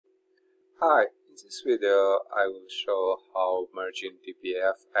Hi, in this video I will show how merging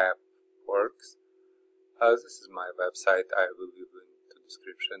DBF app works. This is my website. I will leave link to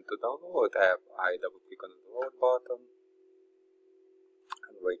description. To download app, I double click on the download button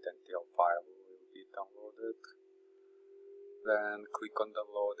and wait until file will be downloaded. Then click on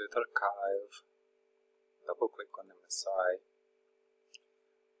downloaded archive, double click on MSI,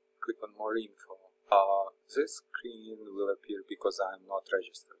 click on more info. This screen will appear because I am not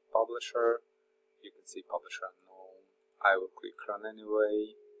registered publisher. You can see publisher unknown. I will click run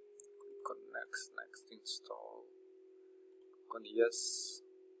anyway. Click on next install. Click on yes.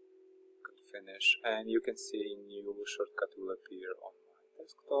 Click on finish, and you can see new shortcut will appear on my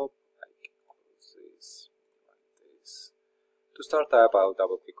desktop. I can close this like this. To start the app, I'll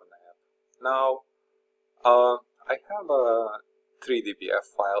double click on the app. Now, I have a 3dbf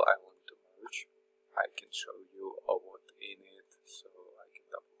file I want to merge. I can show you what in it, so I can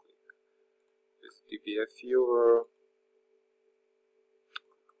double click this DBF viewer.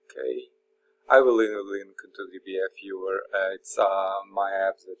 Okay, I will leave a link to DBF viewer. It's my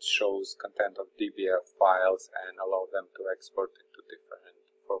app that shows content of DBF files and allow them to export into different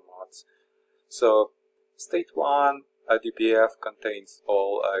formats. So, state 1, DBF contains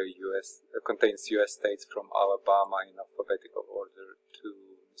all US states from Alabama in alphabetical order to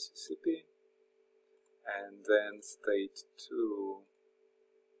Mississippi. And then state 2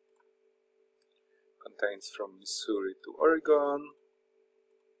 contains from Missouri to Oregon,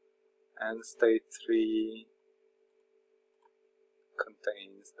 and state 3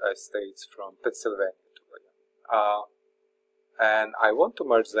 contains states from Pennsylvania to Wyoming. And I want to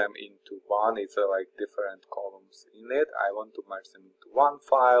merge them into one. It's like different columns in it. I want to merge them into one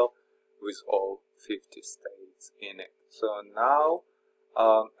file with all 50 states in it. So now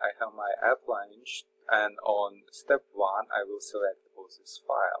I have my app launched. And on step 1, I will select all these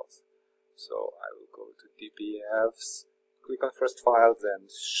files. So I will go to DBFs, click on first file,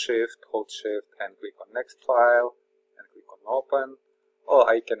 then hold shift and click on next file and click on open. Or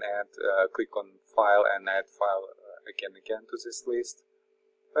I can add, click on file and add file again to this list.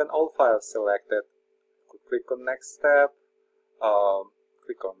 When all files selected, click on next step,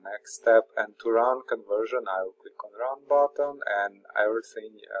 and to run conversion, I will click on run button, and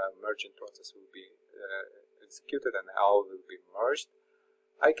everything merging process will be executed and all will be merged.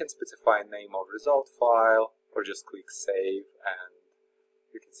 I can specify name of result file or just click save, and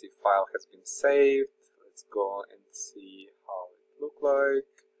you can see file has been saved. Let's go and see how it looks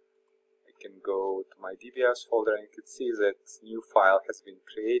like. I can go to my DBFs folder and you can see that new file has been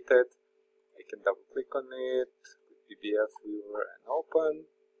created. I can double click on it, DBF viewer and open.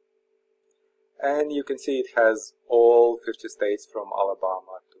 And you can see it has all 50 states from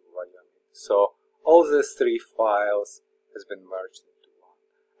Alabama to Wyoming. So all these 3 files has been merged into one.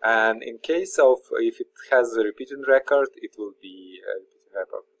 And in case of if it has a repeating record, it will be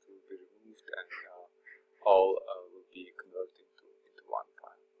removed and all will be converted into one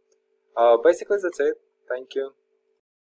file. Basically that's it. Thank you.